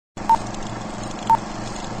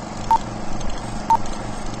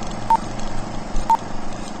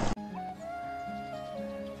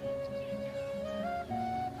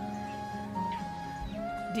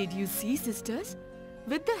Did you see, sisters?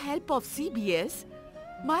 With the help of CBS,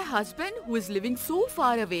 my husband, who is living so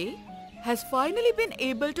far away, has finally been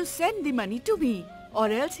able to send the money to me. Or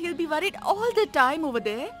else he'll be worried all the time over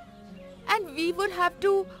there. And we would have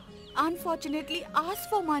to, unfortunately, ask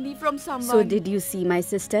for money from someone. So did you see, my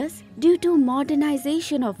sisters? Due to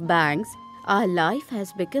modernization of banks, our life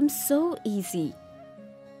has become so easy.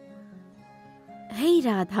 Hey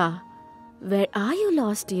Radha, where are you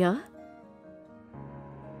lost, dear?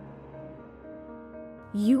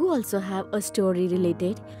 You also have a story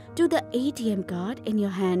related to the ATM card in your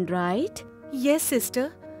hand, right? Yes,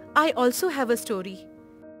 sister. I also have a story.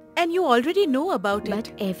 And you already know about it.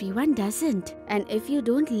 But everyone doesn't. And if you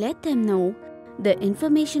don't let them know the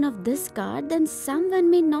information of this card, then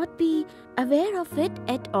someone may not be aware of it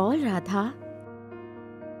at all, Radha.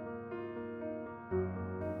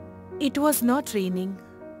 It was not raining.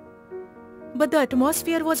 But the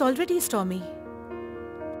atmosphere was already stormy.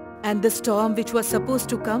 And the storm which was supposed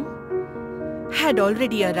to come had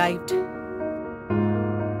already arrived.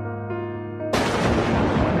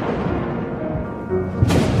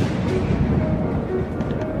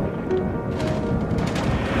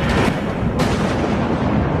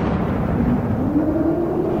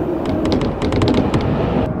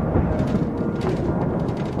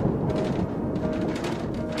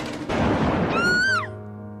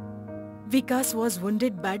 Vikas was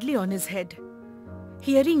wounded badly on his head.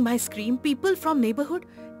 Hearing my scream, people from neighborhood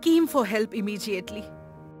came for help immediately.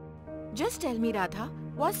 Just tell me, Radha,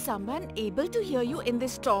 was someone able to hear you in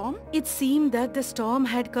this storm? It seemed that the storm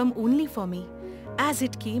had come only for me. As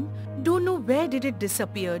it came, don't know where did it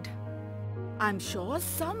disappeared. I'm sure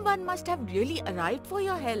someone must have really arrived for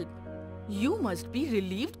your help. You must be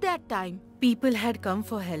relieved that time. People had come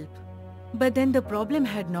for help. But then the problem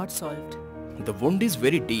had not solved. The wound is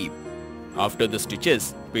very deep. After the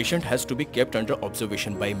stitches, patient has to be kept under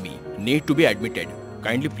observation by me. Need to be admitted.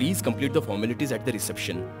 Kindly please complete the formalities at the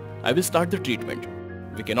reception. I will start the treatment.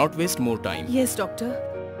 We cannot waste more time. Yes, doctor.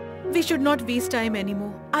 We should not waste time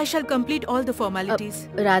anymore. I shall complete all the formalities.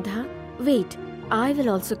 Radha, wait. I will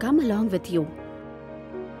also come along with you.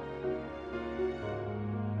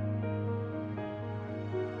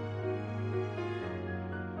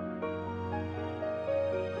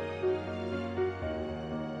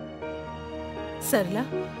 Sarla,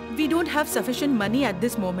 we don't have sufficient money at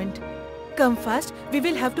this moment. Come fast, we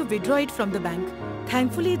will have to withdraw it from the bank.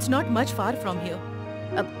 Thankfully, it's not much far from here.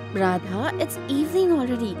 Radha, it's evening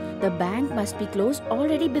already. The bank must be closed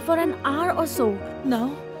already before an hour or so. Now,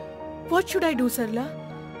 what should I do, Sarla?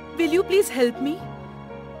 Will you please help me?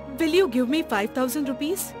 Will you give me 5,000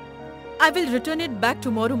 rupees? I will return it back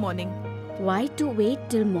tomorrow morning. Why to wait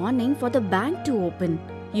till morning for the bank to open?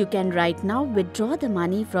 You can right now withdraw the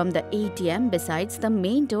money from the ATM besides the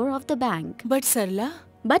main door of the bank. But Sarla...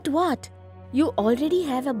 But what? You already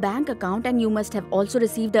have a bank account and you must have also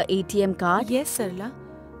received the ATM card. Yes, Sarla.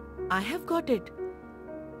 I have got it.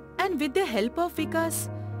 And with the help of Vikas,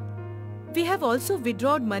 we have also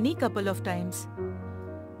withdrawn money couple of times.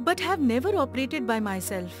 But have never operated by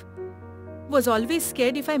myself. Was always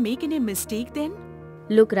scared if I make any mistake then.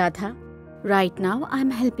 Look, Radha, right now I'm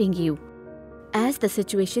helping you. As the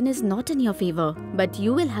situation is not in your favor, but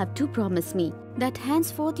you will have to promise me that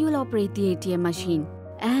henceforth you'll operate the ATM machine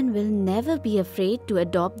and will never be afraid to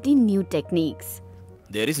adopt the new techniques.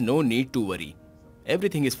 There is no need to worry.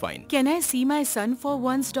 Everything is fine. Can I see my son for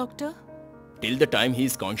once, doctor? Till the time he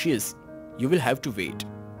is conscious, you will have to wait.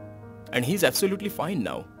 And he is absolutely fine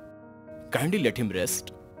now. Kindly let him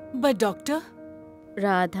rest. But doctor...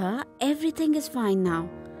 Radha, everything is fine now.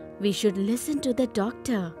 We should listen to the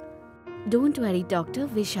doctor. Don't worry, doctor,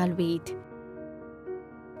 we shall wait.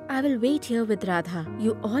 I will wait here with Radha.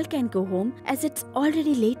 You all can go home as it's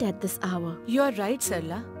already late at this hour. You are right,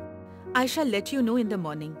 Sarla. I shall let you know in the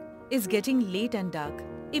morning. It's getting late and dark.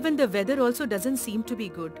 Even the weather also doesn't seem to be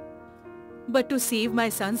good. But to save my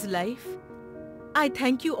son's life, I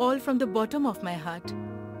thank you all from the bottom of my heart.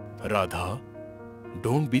 Radha,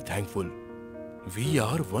 don't be thankful. We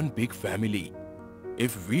are one big family.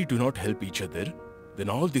 If we do not help each other, then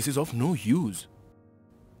all this is of no use.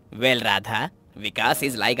 Well, Radha, Vikas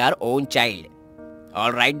is like our own child.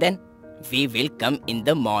 Alright then, we will come in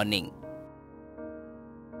the morning.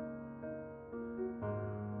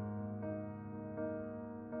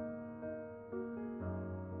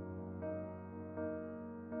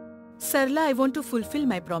 Sarla, I want to fulfill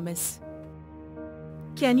my promise.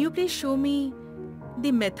 Can you please show me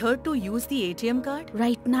the method to use the ATM card?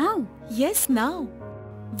 Right now? Yes, now.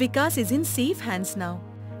 Vikas is in safe hands now.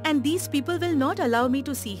 And these people will not allow me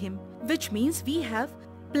to see him. Which means we have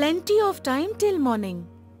plenty of time till morning.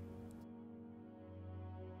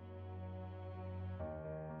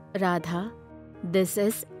 Radha, this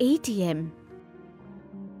is ATM.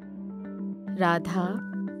 Radha,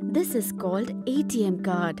 this is called ATM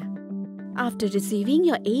card. After receiving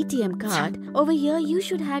your ATM card, over here you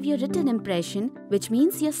should have your written impression, which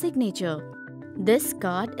means your signature. This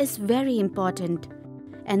card is very important,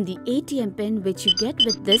 and the ATM pin which you get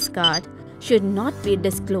with this card should not be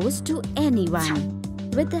disclosed to anyone.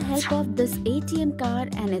 With the help of this ATM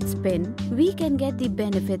card and its pin, we can get the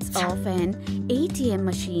benefits of an ATM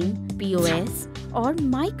machine, POS or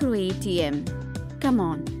micro ATM. Come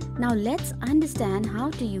on, now let's understand how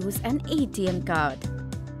to use an ATM card.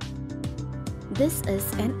 This is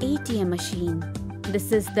an ATM machine.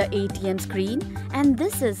 This is the ATM screen and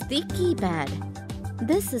this is the keypad.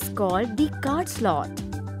 This is called the card slot.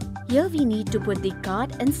 Here we need to put the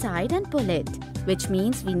card inside and pull it, which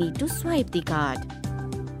means we need to swipe the card.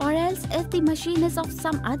 Or else if the machine is of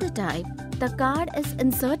some other type, the card is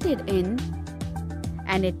inserted in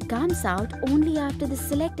and it comes out only after the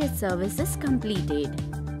selected service is completed.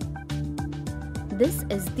 This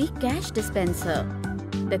is the cash dispenser.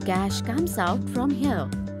 The cash comes out from here.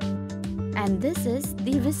 And this is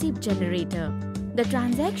the receipt generator. The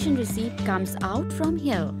transaction receipt comes out from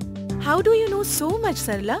here. How do you know so much,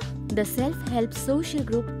 Sarla? The self-help social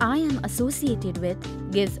group I am associated with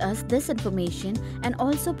gives us this information and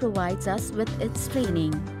also provides us with its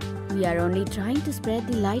training. We are only trying to spread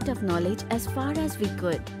the light of knowledge as far as we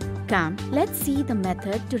could. Come, let's see the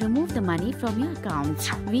method to remove the money from your account.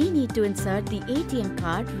 We need to insert the ATM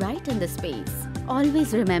card right in the space.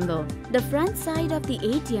 Always remember, the front side of the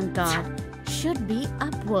ATM card should be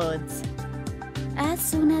upwards. As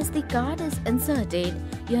soon as the card is inserted,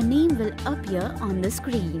 your name will appear on the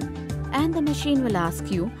screen and the machine will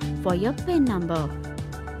ask you for your PIN number.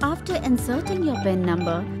 After inserting your PIN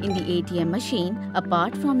number in the ATM machine,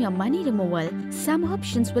 apart from your money removal, some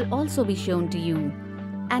options will also be shown to you.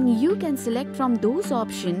 And you can select from those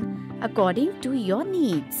options according to your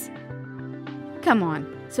needs. Come on,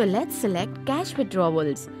 so let's select cash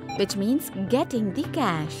withdrawals, which means getting the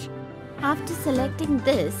cash. After selecting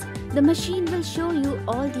this, the machine will show you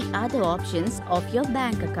all the other options of your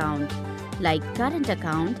bank account, like current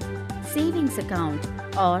account, savings account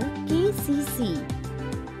or KCC.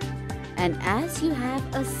 And as you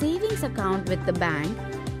have a savings account with the bank,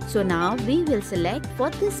 so now we will select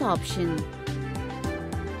for this option.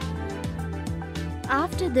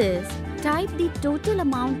 After this, type the total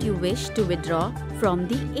amount you wish to withdraw from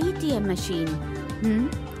the ATM machine.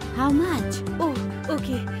 How much? Oh,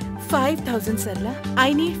 okay. 5,000, Sarla.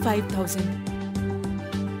 I need 5,000.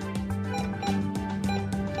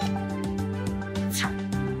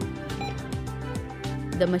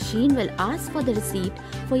 The machine will ask for the receipt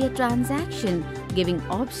for your transaction, giving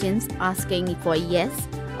options asking for yes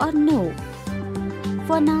or no.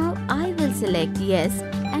 For now, I will select yes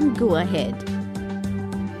and go ahead.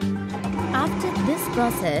 After this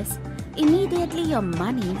process, immediately your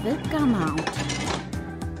money will come out.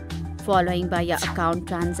 Following by your account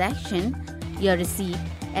transaction, your receipt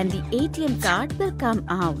and the ATM card will come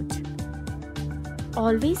out.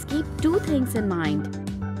 Always keep two things in mind.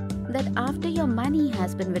 That after your money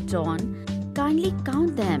has been withdrawn, kindly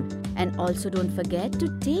count them and also don't forget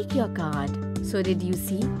to take your card. So did you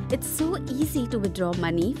see? It's so easy to withdraw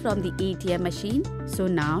money from the ATM machine. So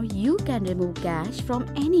now you can remove cash from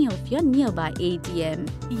any of your nearby ATM.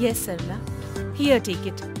 Yes, Sarla. Here, take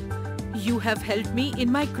it. You have helped me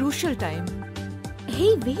in my crucial time.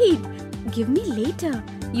 Hey, wait! Give me later.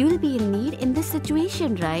 You'll be in need in this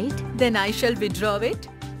situation, right? Then I shall withdraw it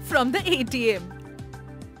from the ATM.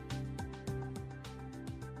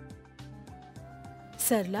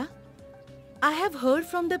 Sarla, I have heard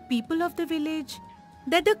from the people of the village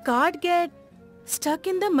that the card get stuck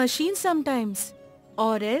in the machine sometimes.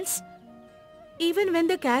 Or else, even when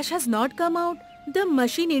the cash has not come out, the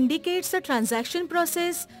machine indicates the transaction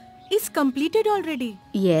process is completed already.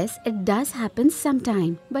 Yes, it does happen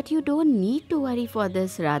sometime, but you don't need to worry for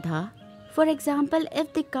this, Radha. For example,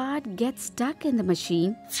 if the card gets stuck in the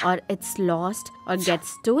machine or it's lost or gets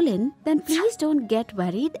stolen, then please don't get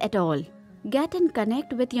worried at all. Get and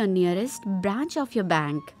connect with your nearest branch of your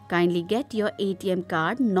bank. Kindly get your ATM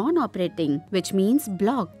card non-operating, which means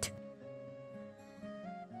blocked.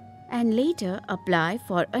 And later apply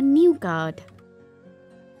for a new card.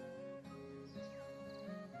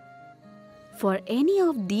 For any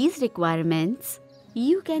of these requirements,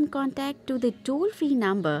 you can contact to the toll-free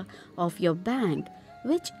number of your bank,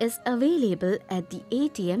 which is available at the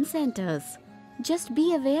ATM centers. Just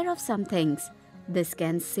be aware of some things. This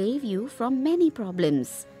can save you from many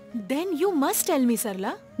problems. Then you must tell me,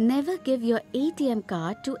 Sarla. Never give your ATM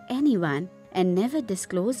card to anyone and never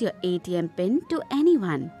disclose your ATM pin to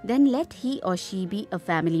anyone. Then let he or she be a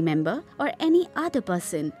family member or any other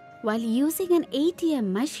person. While using an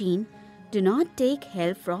ATM machine, do not take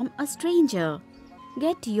help from a stranger.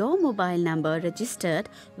 Get your mobile number registered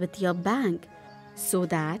with your bank so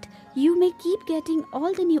that you may keep getting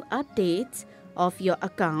all the new updates of your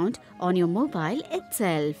account on your mobile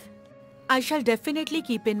itself. I shall definitely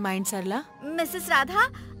keep in mind, Sarla. Mrs.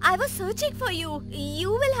 Radha, I was searching for you. You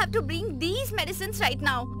will have to bring these medicines right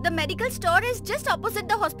now. The medical store is just opposite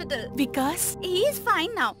the hospital. Vikas? He is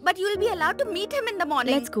fine now, but you will be allowed to meet him in the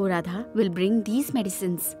morning. Let's go, Radha. We'll bring these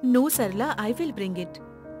medicines. No, Sarla, I will bring it.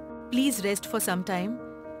 Please rest for some time.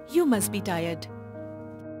 You must be tired.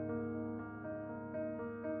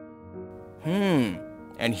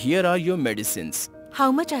 And here are your medicines.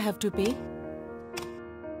 How much I have to pay?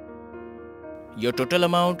 Your total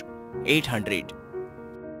amount 800.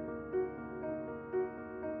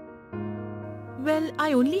 Well,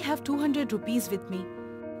 I only have 200 rupees with me.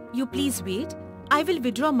 You please wait. I will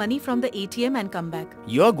withdraw money from the ATM and come back.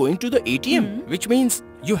 You are going to the ATM, which means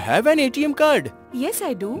you have an ATM card. Yes,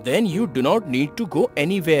 I do. Then you do not need to go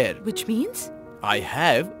anywhere. Which means? I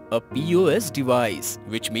have a POS device,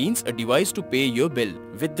 which means a device to pay your bill.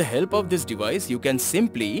 With the help of this device, you can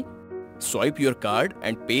simply swipe your card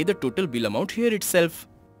and pay the total bill amount here itself.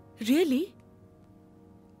 Really?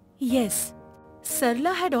 Yes.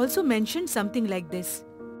 Sarla had also mentioned something like this.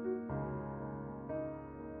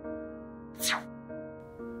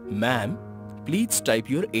 Ma'am, please type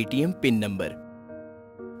your ATM PIN number.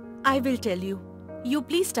 I will tell you. You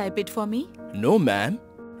please type it for me. No, ma'am.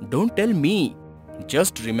 Don't tell me.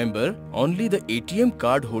 Just remember, only the ATM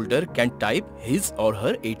card holder can type his or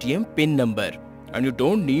her ATM PIN number. And you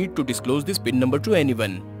don't need to disclose this PIN number to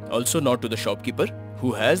anyone. Also not to the shopkeeper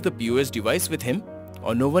who has the POS device with him,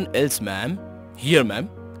 or no one else, ma'am. Here, ma'am.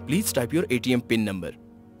 Please type your ATM PIN number.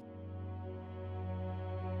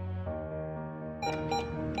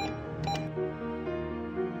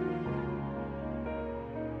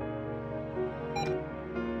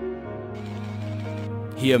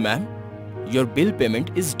 Here, ma'am. Your bill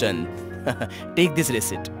payment is done. Take this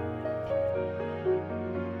receipt.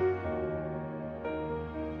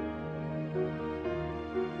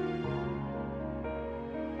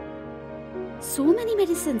 So many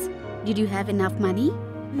medicines. Did you have enough money?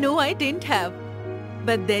 No, I didn't have.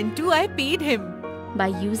 But then too I paid him. By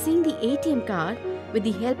using the ATM card, with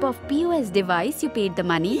the help of POS device, you paid the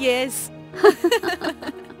money? Yes.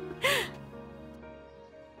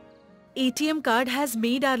 ATM card has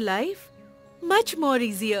made our life much more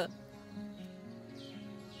easier.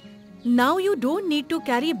 Now you don't need to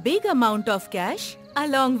carry big amount of cash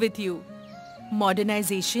along with you.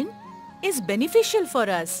 Modernization is beneficial for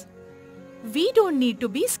us. We don't need to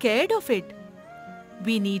be scared of it.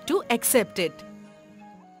 We need to accept it.